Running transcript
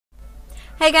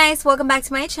Hey guys, welcome back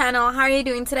to my channel. How are you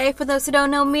doing today? For those who don't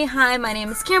know me, hi, my name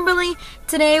is Kimberly.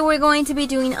 Today we're going to be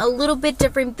doing a little bit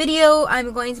different video.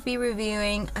 I'm going to be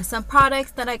reviewing some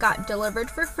products that I got delivered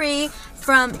for free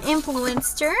from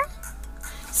Influenster.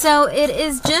 So it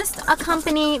is just a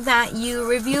company that you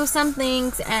review some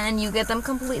things and you get them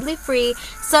completely free.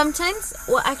 Sometimes,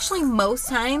 well actually most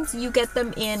times, you get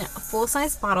them in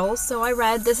full-size bottles. So I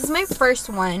read, this is my first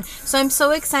one. So I'm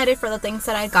so excited for the things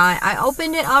that I got. I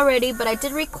opened it already, but I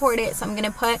did record it. So I'm going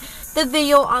to put the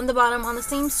video on the bottom on the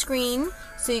same screen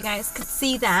so you guys could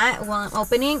see that while I'm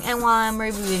opening and while I'm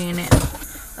reviewing it.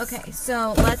 Okay,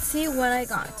 so let's see what I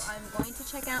got. I'm going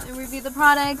to check out and review the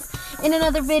products. In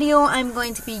another video, I'm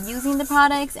going to be using the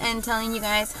products and telling you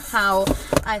guys how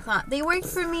I thought they worked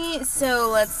for me.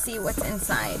 So let's see what's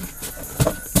inside.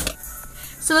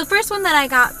 So the first one that I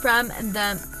got from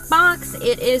the box,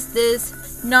 it is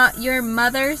this Not Your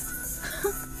Mother's.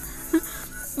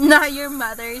 Not Your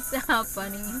Mother's. How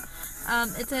funny.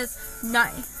 It says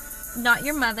Not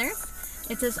Your Mother's.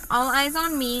 It says All Eyes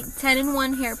on Me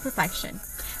 10-in-1 Hair Perfection.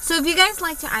 So if you guys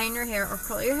like to iron your hair or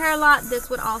curl your hair a lot,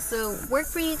 this would also work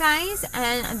for you guys.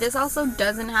 And this also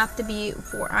doesn't have to be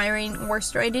for ironing or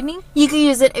straightening. You can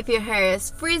use it if your hair is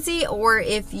frizzy or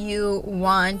if you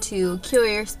want to cure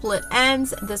your split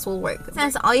ends. This will work.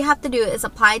 Since all you have to do is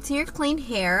apply it to your clean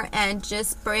hair and just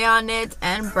spray on it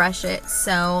and brush it.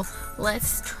 So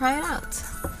let's try it out.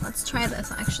 Let's try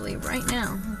this actually right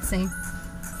now. Let's see.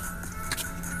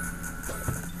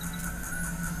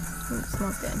 Ooh, it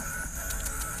smells good.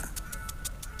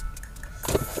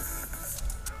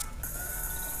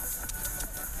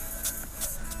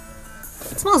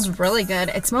 It smells really good.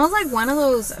 It smells like one of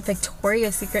those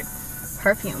Victoria's Secret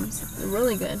perfumes.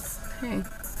 Really good. Okay.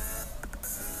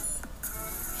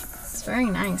 It's very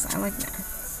nice. I like that.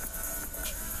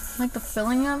 I like the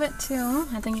feeling of it too.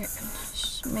 I think it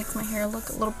makes my hair look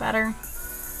a little better.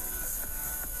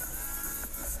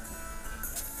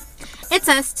 It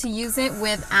says to use it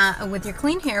with your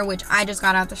clean hair, which I just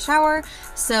got out the shower,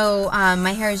 so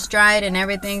my hair is dried and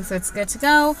everything, so it's good to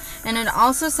go. And it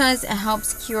also says it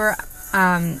helps cure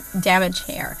damaged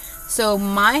hair. So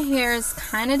my hair is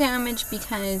kind of damaged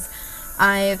because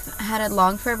I've had it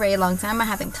long for a very long time. I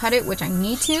haven't cut it, which I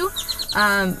need to.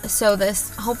 So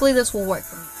hopefully this will work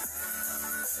for me.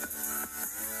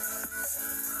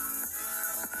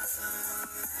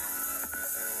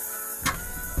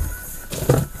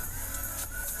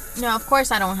 No, of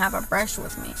course I don't have a brush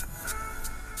with me.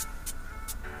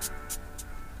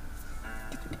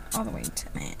 All the way to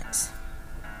it.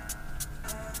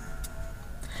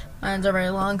 Mine's are very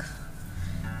long.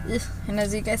 And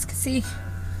as you guys can see,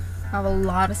 I have a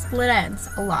lot of split ends.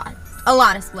 A lot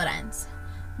of split ends.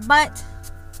 But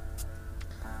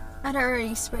I'd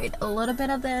already sprayed a little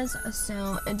bit of this,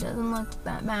 so it doesn't look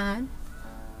that bad.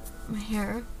 My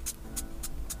hair.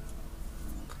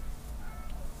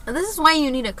 This is why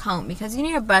you need a comb, because you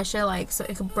need to brush it like so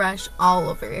it can brush all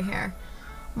over your hair.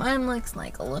 Mine looks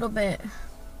like a little bit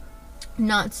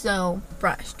not so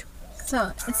brushed.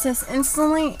 So it says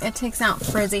instantly it takes out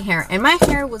frizzy hair, and my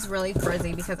hair was really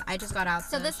frizzy because I just got out.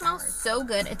 So this smells so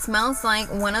good. It smells like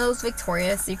one of those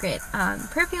Victoria's Secret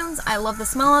perfumes. I love the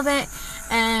smell of it,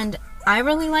 and I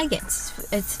really like it.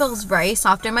 It feels very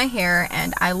soft in my hair,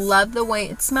 and I love the way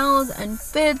it smells and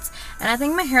fits, and I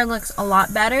think my hair looks a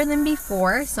lot better than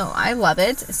before, so I love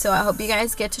it. So I hope you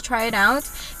guys get to try it out.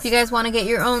 If you guys want to get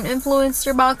your own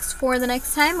influencer box for the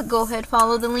next time, go ahead,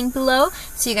 follow the link below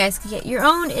so you guys can get your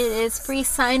own. It is free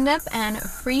sign up and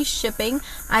free shipping.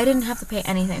 I didn't have to pay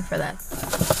anything for that.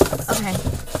 Okay.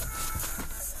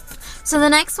 So the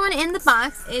next one in the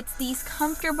box, it's these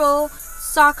comfortable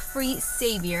sock-free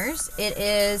saviors. It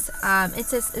is it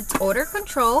says it's odor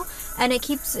control, and it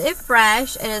keeps it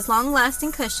fresh. It is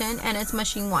long-lasting cushion, and it's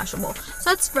machine washable.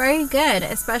 So it's very good,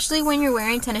 especially when you're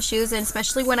wearing tennis shoes, and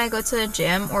especially when I go to the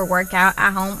gym or work out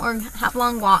at home or have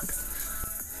long walks.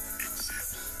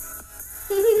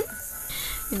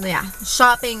 Yeah,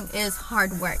 shopping is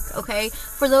hard work, okay?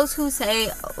 For those who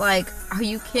say, like, are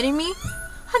you kidding me?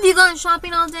 Have you gone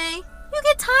shopping all day? You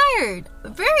get tired,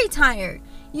 very tired.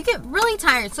 You get really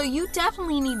tired, so you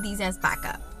definitely need these as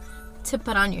backup to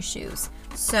put on your shoes.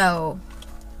 So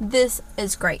this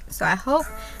is great. So I hope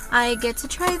I get to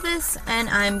try this, and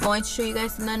I'm going to show you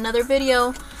guys in another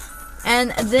video.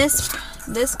 And this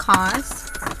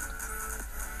cost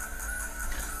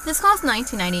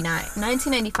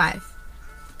 $19.95.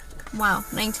 Wow,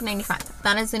 $19.95.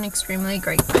 That is an extremely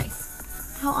great price.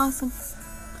 How awesome.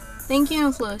 Thank you,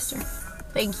 Influencer.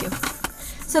 Thank you.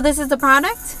 So this is the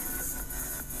product.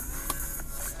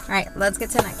 Alright, let's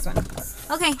get to the next one.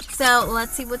 Okay, so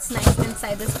let's see what's next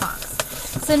inside this box.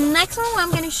 So next one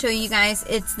I'm going to show you guys,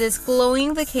 it's this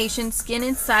glowing vacation skin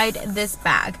inside this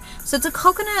bag. So it's a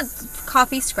coconut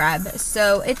coffee scrub.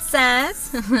 So it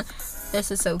says,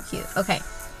 this is so cute. Okay,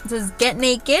 it says get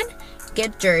naked,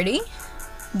 get dirty,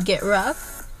 get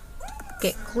rough,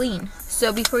 get clean.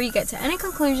 So before you get to any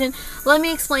conclusion, let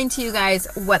me explain to you guys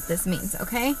what this means,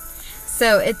 okay?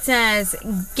 So it says,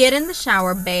 get in the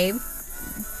shower, babe.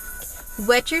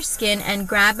 Wet your skin and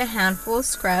grab a handful of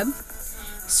scrub.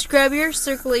 Scrub your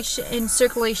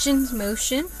circulation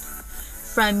motion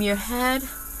from your head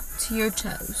to your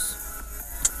toes.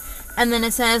 And then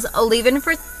it says, leave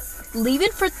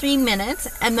it for 3 minutes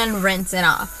and then rinse it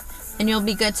off. And you'll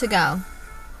be good to go.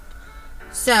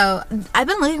 So I've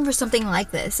been looking for something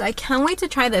like this. I can't wait to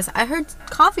try this. I heard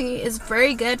coffee is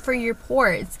very good for your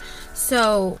pores.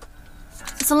 So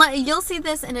you'll see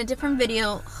this in a different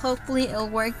video. Hopefully it'll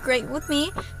work great with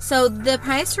me. So the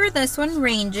price for this one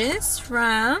ranges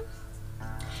from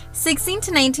 $16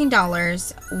 to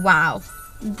 $19. Wow,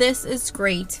 this is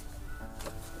great.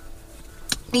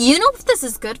 You know what this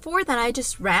is good for that I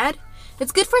just read?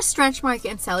 It's good for stretch mark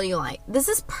and cellulite. This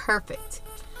is perfect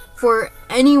for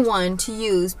anyone to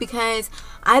use because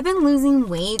I've been losing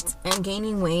weight and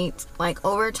gaining weight like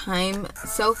over time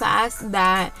so fast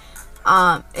that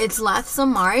it's left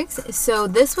some marks. So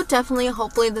this would definitely,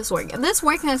 hopefully this works. If this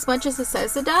works as much as it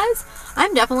says it does,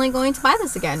 I'm definitely going to buy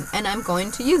this again and I'm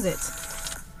going to use it.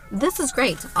 This is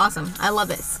great. Awesome. I love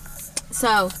this.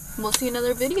 So we'll see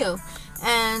another video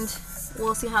and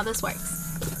we'll see how this works.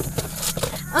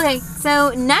 Okay,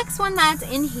 so next one that's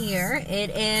in here, it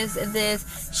is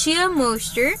this Shea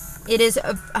Moisture. It is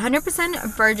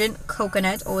 100% virgin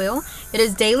coconut oil. It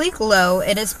is Daily Glow.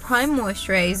 It is prime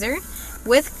moisturizer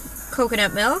with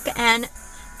coconut milk, and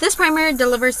this primer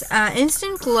delivers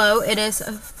instant glow. It is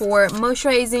for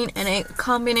moisturizing and it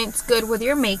combines good with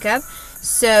your makeup.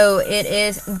 So it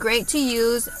is great to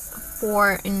use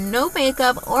for no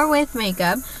makeup or with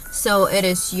makeup. So it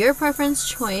is your preference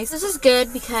choice. This is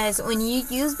good because when you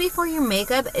use before your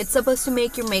makeup, it's supposed to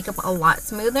make your makeup a lot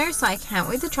smoother. So I can't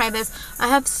wait to try this. I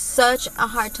have such a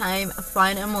hard time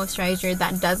finding a moisturizer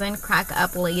that doesn't crack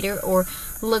up later or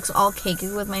looks all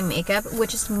cakey with my makeup,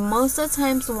 which is most of the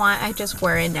times why I just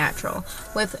wear it natural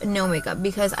with no makeup,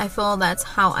 because I feel that's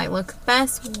how I look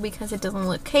best, because it doesn't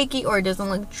look cakey or it doesn't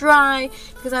look dry,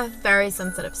 because I have very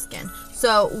sensitive skin.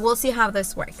 So we'll see how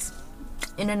this works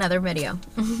in another video.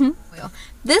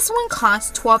 This one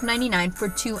costs $12.99 for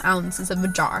 2 ounces of a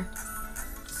jar.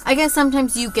 I guess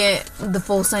sometimes you get the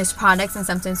full-size products and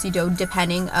sometimes you don't,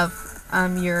 depending of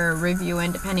your review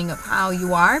and depending of how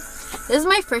you are. This is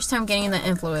my first time getting the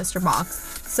influencer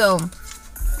box, so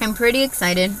I'm pretty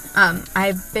excited.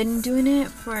 I've been doing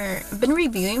it I've been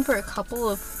reviewing for a couple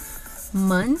of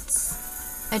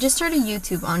months. I just started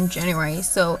YouTube on January,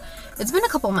 so it's been a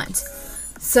couple months.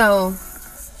 So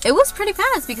it was pretty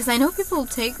fast because I know people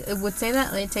would say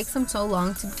that it takes them so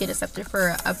long to get accepted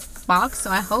for a box. So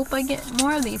I hope I get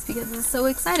more of these because I'm so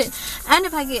excited. And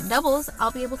if I get doubles,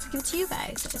 I'll be able to give it to you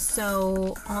guys.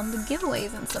 So on the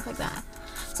giveaways and stuff like that.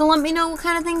 So let me know what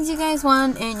kind of things you guys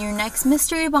want in your next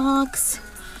mystery box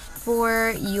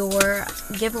for your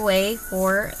giveaway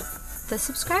for the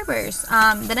subscribers.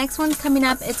 The next one coming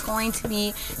up, it's going to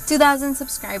be 2,000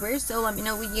 subscribers. So let me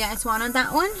know what you guys want on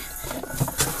that one.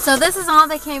 So this is all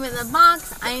that came in the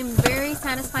box. I am very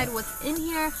satisfied with what's in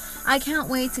here. I can't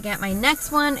wait to get my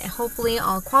next one. Hopefully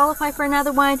I'll qualify for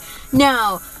another one.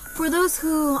 Now, for those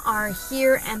who are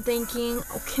here and thinking,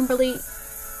 oh, Kimberly,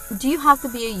 do you have to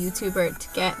be a YouTuber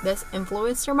to get this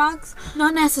influencer box?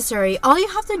 Not necessary. All you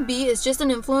have to be is just an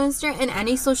influencer in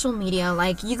any social media.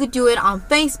 Like, you could do it on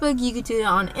Facebook, you could do it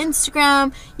on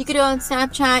Instagram, you could do it on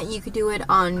Snapchat, you could do it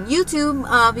on YouTube,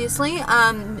 obviously.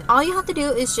 All you have to do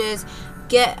is just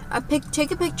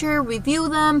take a picture, review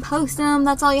them, post them.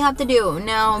 That's all you have to do.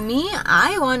 Now me,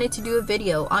 I wanted to do a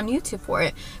video on YouTube for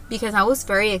it because I was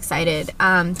very excited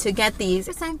to get these.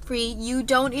 It's free. You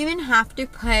don't even have to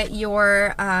put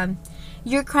your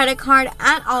credit card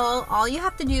at all. All you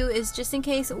have to do is, just in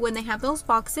case when they have those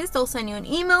boxes, they'll send you an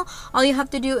email. All you have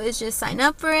to do is just sign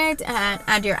up for it and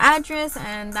add your address,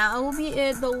 and that will be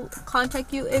it. They'll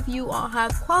contact you if you all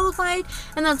have qualified,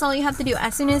 and that's all you have to do.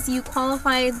 As soon as you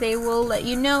qualify, they will let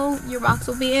you know your box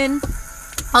will be in.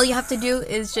 All you have to do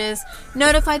is just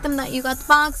notify them that you got the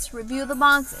box, review the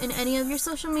box in any of your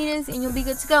social medias, and you'll be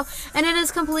good to go. And it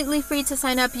is completely free to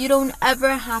sign up. You don't ever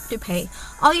have to pay.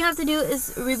 All you have to do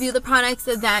is review the products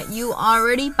that you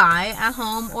already buy at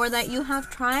home or that you have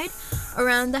tried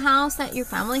around the house that your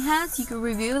family has. You can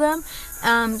review them.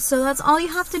 So that's all you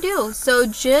have to do. So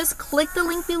just click the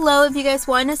link below if you guys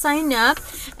want to sign up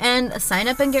and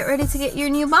get ready to get your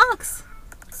new box.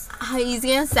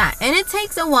 easy as that. And it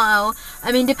takes a while.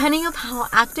 I mean, depending on how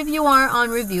active you are on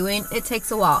reviewing, it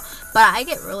takes a while. But I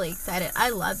get really excited. I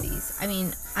love these. I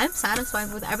mean, I'm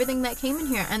satisfied with everything that came in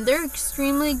here. And they're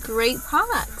extremely great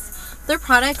products. They're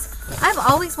products. I've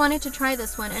always wanted to try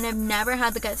this one, and I've never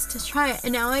had the guts to try it.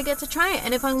 And now I get to try it.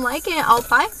 And if I like it, I'll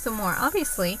buy some more,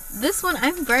 obviously. This one,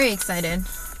 I'm very excited.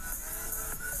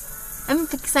 I'm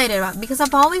excited about because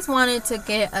I've always wanted to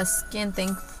get a skin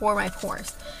thing for my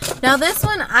pores. Now this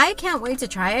one, I can't wait to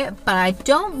try it, but I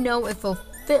don't know if it'll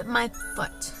fit my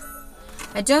foot.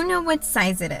 I don't know what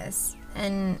size it is,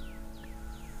 and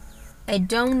I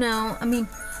don't know. I mean,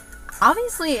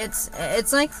 obviously it's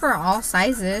like for all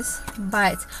sizes,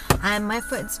 but my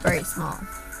foot's very small.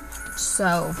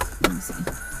 So let me see.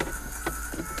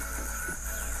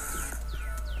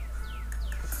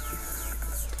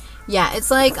 Yeah, it's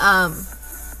like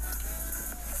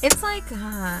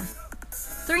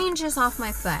 3 inches off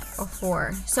my foot, or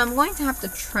 4. So I'm going to have to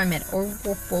trim it or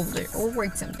fold it or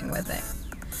work something with it.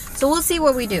 So we'll see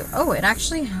what we do. Oh, it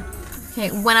actually,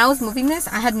 okay, when I was moving this,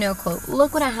 I had no clue.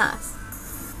 Look what it has.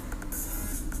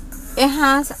 It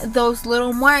has those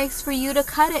little marks for you to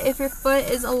cut it if your foot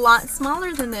is a lot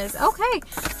smaller than this. Okay,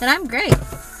 then I'm great.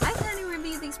 I can't even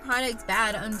review these products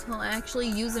bad until I actually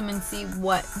use them and see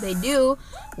what they do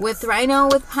with right now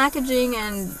with packaging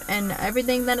and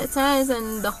everything that it says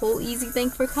and the whole easy thing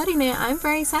for cutting it. I'm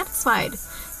very satisfied.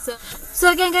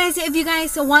 So again, guys, if you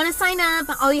guys want to sign up,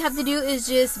 all you have to do is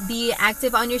just be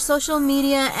active on your social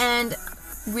media and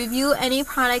review any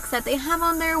products that they have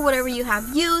on there, whatever you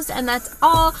have used, and that's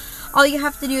all. All you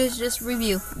have to do is just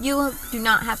review. You do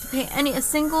not have to pay a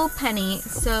single penny,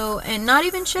 and not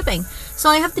even shipping. So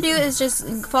all you have to do is just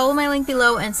follow my link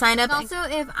below and sign up. Also,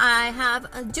 if I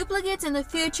have duplicates in the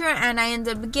future and I end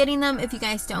up getting them, if you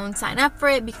guys don't sign up for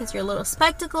it because you're a little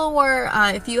skeptical, or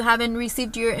if you haven't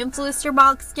received your influencer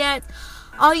box yet,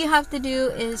 all you have to do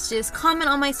is just comment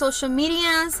on my social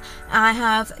medias. I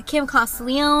have Kim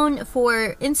Costaleon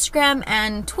for Instagram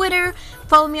and Twitter.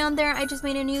 Follow me on there. I just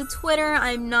made a new Twitter.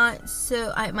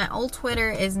 My old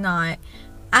Twitter is not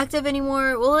active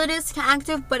anymore. Well, it is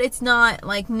active, but it's not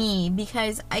like me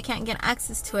because I can't get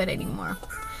access to it anymore.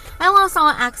 I lost all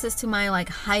access to my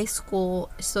high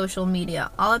school social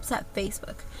media, all except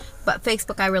Facebook. But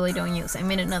Facebook I really don't use. I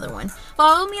made another one.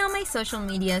 Follow me on my social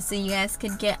media so you guys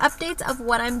could get updates of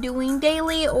what I'm doing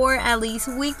daily or at least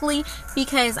weekly,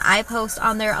 because I post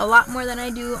on there a lot more than I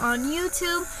do on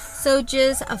YouTube. So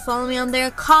just follow me on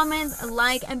there, comment,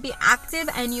 like, and be active,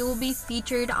 and you will be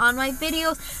featured on my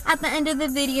videos. At the end of the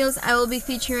videos, I will be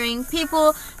featuring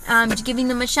people, giving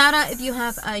them a shout out. If you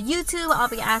have a YouTube, I'll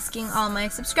be asking all my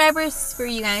subscribers for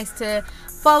you guys to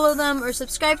follow them or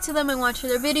subscribe to them and watch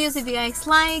their videos if you guys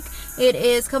like. It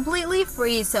is completely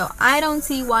free, so I don't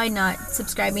see why not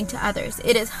subscribing to others.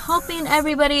 It is helping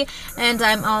everybody, and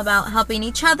I'm all about helping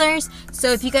each other.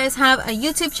 So if you guys have a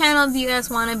YouTube channel, if you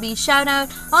guys want to be shout out,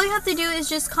 all you have to do is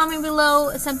just comment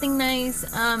below something nice,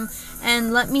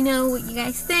 and let me know what you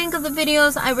guys think of the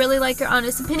videos. I really like your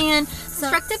honest opinion. So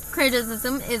constructive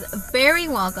criticism is very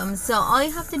welcome. So all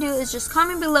you have to do is just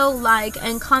comment below, like,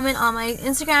 and comment on my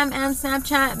Instagram and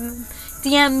Snapchat.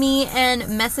 DM me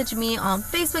and message me on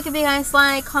Facebook if you guys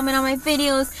like. Comment on my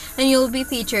videos and you'll be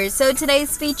featured. So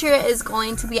today's feature is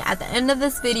going to be at the end of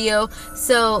this video.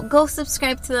 So go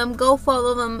subscribe to them. Go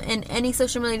follow them in any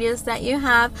social medias that you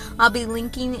have. I'll be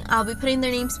putting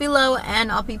their names below,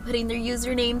 and I'll be putting their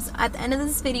usernames at the end of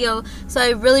this video. So I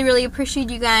really appreciate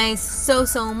you guys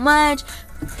so much.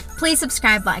 Please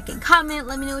subscribe, like, and comment.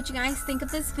 Let me know what you guys think of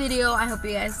this video. I hope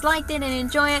you guys liked it and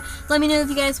enjoy it. Let me know if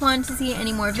you guys want to see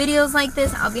any more videos like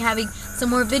this. I'll be having some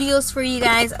more videos for you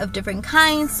guys of different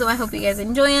kinds, so I hope you guys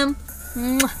enjoy them.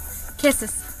 Mwah.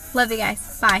 Kisses. Love you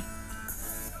guys. Bye.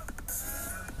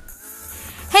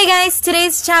 Hey guys,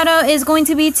 today's shout out is going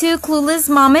to be to Clueless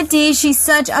Mama D. She's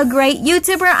such a great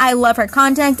YouTuber. I love her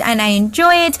content and I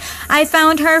enjoy it. I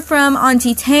found her from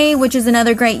Auntie Tay, which is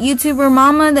another great YouTuber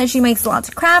mama that she makes lots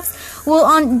of crafts. Well,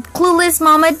 on Clueless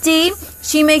Mama D,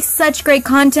 she makes such great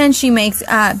content. She makes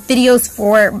videos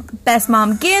for Best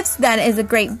Mom Gifts. That is a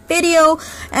great video.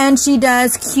 And she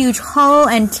does huge haul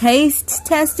and taste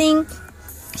testing.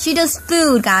 She does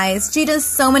food, guys. She does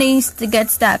so many good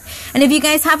stuff. And if you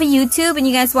guys have a YouTube and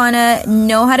you guys want to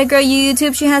know how to grow your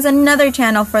YouTube, she has another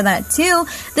channel for that too.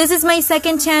 This is my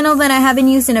second channel that I haven't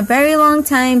used in a very long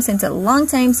time,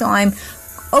 so I'm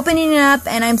opening it up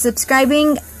and I'm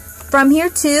subscribing from here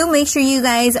too. Make sure you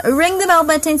guys ring the bell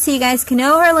button so you guys can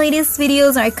know her latest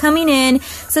videos are coming in.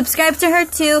 Subscribe to her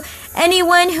too.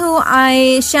 Anyone who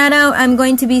I shout out, I'm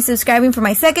going to be subscribing for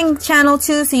my second channel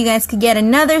too, so you guys could get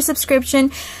another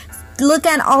subscription look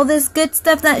at all this good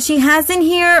stuff that she has in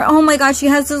here. Oh my gosh, she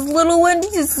has this little one,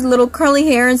 just little curly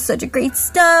hair and such a great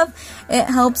stuff. It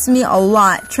helps me a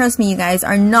lot. Trust me, you guys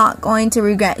are not going to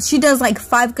regret. She does like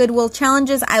 5 Goodwill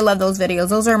challenges. I love those videos.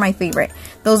 Those are my favorite.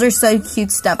 Those are so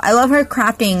cute stuff. I love her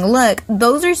crafting. Look,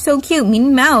 those are so cute.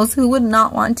 Minnie Mouse, who would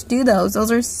not want to do those?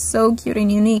 Those are so cute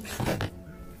and unique.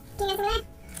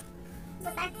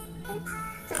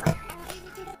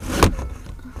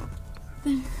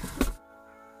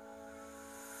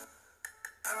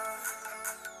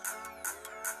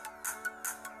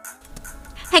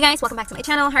 Hey guys, welcome back to my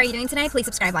channel. How are you doing today? Please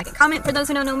subscribe, like, and comment. For those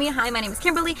who don't know me, hi, my name is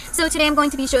Kimberly. So today I'm going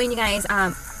to be showing you guys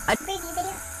a preview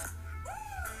video.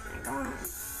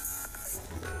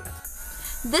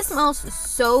 This smells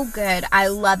so good. I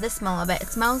love the smell of it. It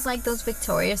smells like those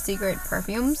Victoria's Secret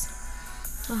perfumes.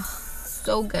 Oh,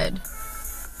 so good.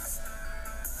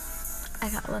 I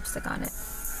got lipstick on it.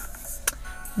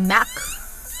 MAC.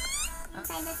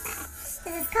 This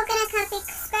is coconut coffee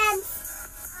scrubs.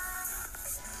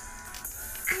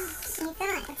 You feel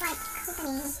it? It's like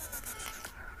coconut.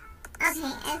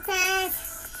 Okay, it says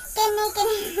get naked.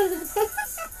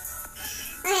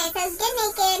 Okay, it says get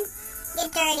naked, get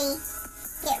dirty,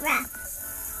 get rough.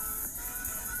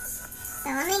 So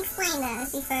let me explain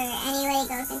those before anybody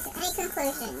goes into any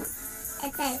conclusions.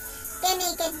 It says get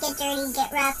naked, get dirty, get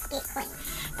rough, get clean.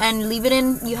 And leave it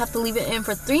in, you have to leave it in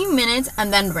for 3 minutes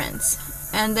and then rinse.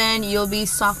 And then you'll be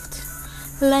soft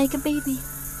like a baby.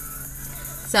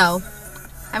 So,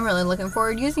 I'm really looking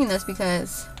forward to using this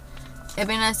because it'd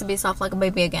be nice to be soft like a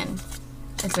baby again.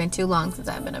 It's been too long since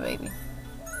I've been a baby.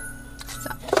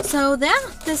 So then,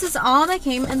 this is all that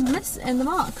came in the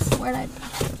box. Where did I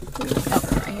put it? Oh,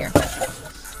 right here.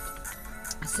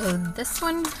 So this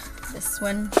one, this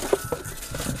one,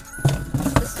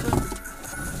 this one.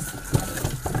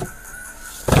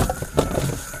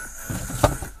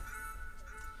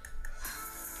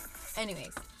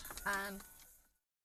 Anyways,